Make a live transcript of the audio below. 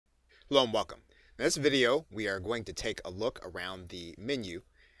Hello and welcome. In this video, we are going to take a look around the menu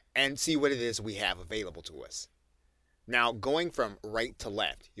and see what it is we have available to us. Now, going from right to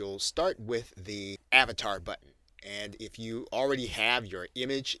left, you'll start with the avatar button. And if you already have your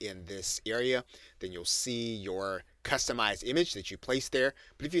image in this area, then you'll see your customized image that you placed there.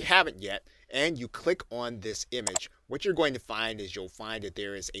 But if you haven't yet, and you click on this image, what you're going to find is you'll find that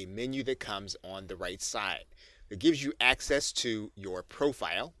there is a menu that comes on the right side. It gives you access to your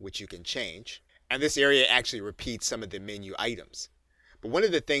profile, which you can change. And this area actually repeats some of the menu items. But one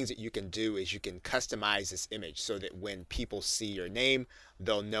of the things that you can do is you can customize this image so that when people see your name,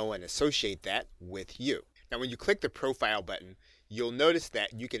 they'll know and associate that with you. Now, when you click the profile button, you'll notice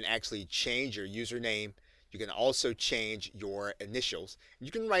that you can actually change your username. You can also change your initials.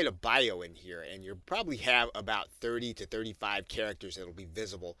 You can write a bio in here, and you'll probably have about 30 to 35 characters that will be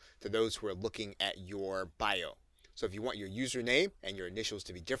visible to those who are looking at your bio. So if you want your username and your initials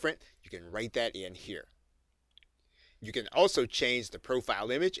to be different, you can write that in here. You can also change the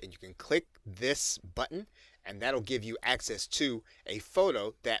profile image, and you can click this button, and that'll give you access to a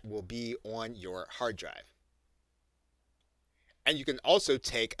photo that will be on your hard drive. And you can also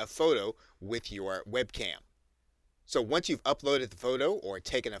take a photo with your webcam. So once you've uploaded the photo or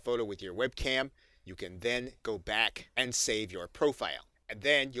taken a photo with your webcam, you can then go back and save your profile. And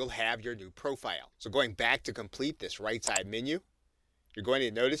then you'll have your new profile. So going back to complete this right side menu, you're going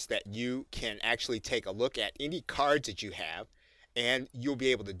to notice that you can actually take a look at any cards that you have, and you'll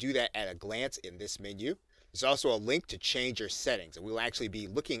be able to do that at a glance in this menu. There's also a link to change your settings, and we'll actually be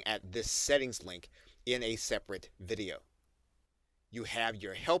looking at this settings link in a separate video. You have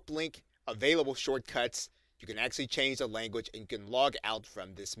your help link, available shortcuts. You can actually change the language, and you can log out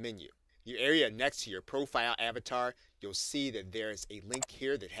from this menu. The area next to your profile avatar, you'll see that there's a link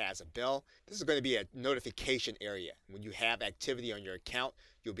here that has a bell. This is going to be a notification area. When you have activity on your account,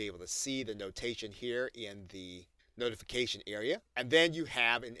 you'll be able to see the notation here in the notification area. And then you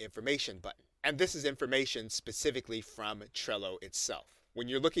have an information button. And this is information specifically from Trello itself. When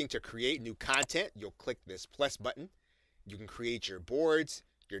you're looking to create new content, you'll click this plus button. You can create your boards,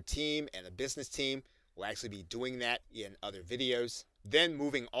 your team, and a business team. We'll actually be doing that in other videos. Then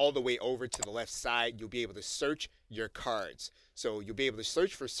moving all the way over to the left side, you'll be able to search your cards. So you'll be able to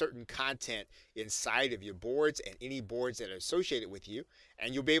search for certain content inside of your boards and any boards that are associated with you.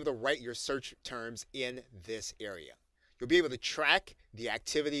 And you'll be able to write your search terms in this area. You'll be able to track the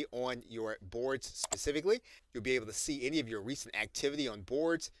activity on your boards specifically. You'll be able to see any of your recent activity on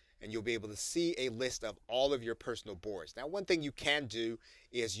boards, and you'll be able to see a list of all of your personal boards. Now, one thing you can do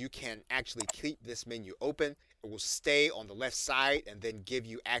is you can actually keep this menu open. It will stay on the left side and then give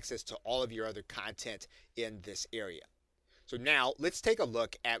you access to all of your other content in this area. So now let's take a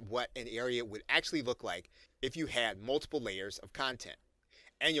look at what an area would actually look like if you had multiple layers of content.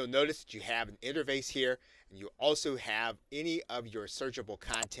 And you'll notice that you have an interface here, and you also have any of your searchable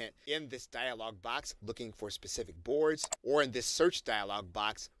content in this dialog box looking for specific boards, or in this search dialog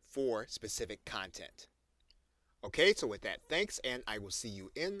box for specific content. Okay, so with that, thanks, and I will see you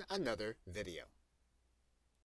in another video.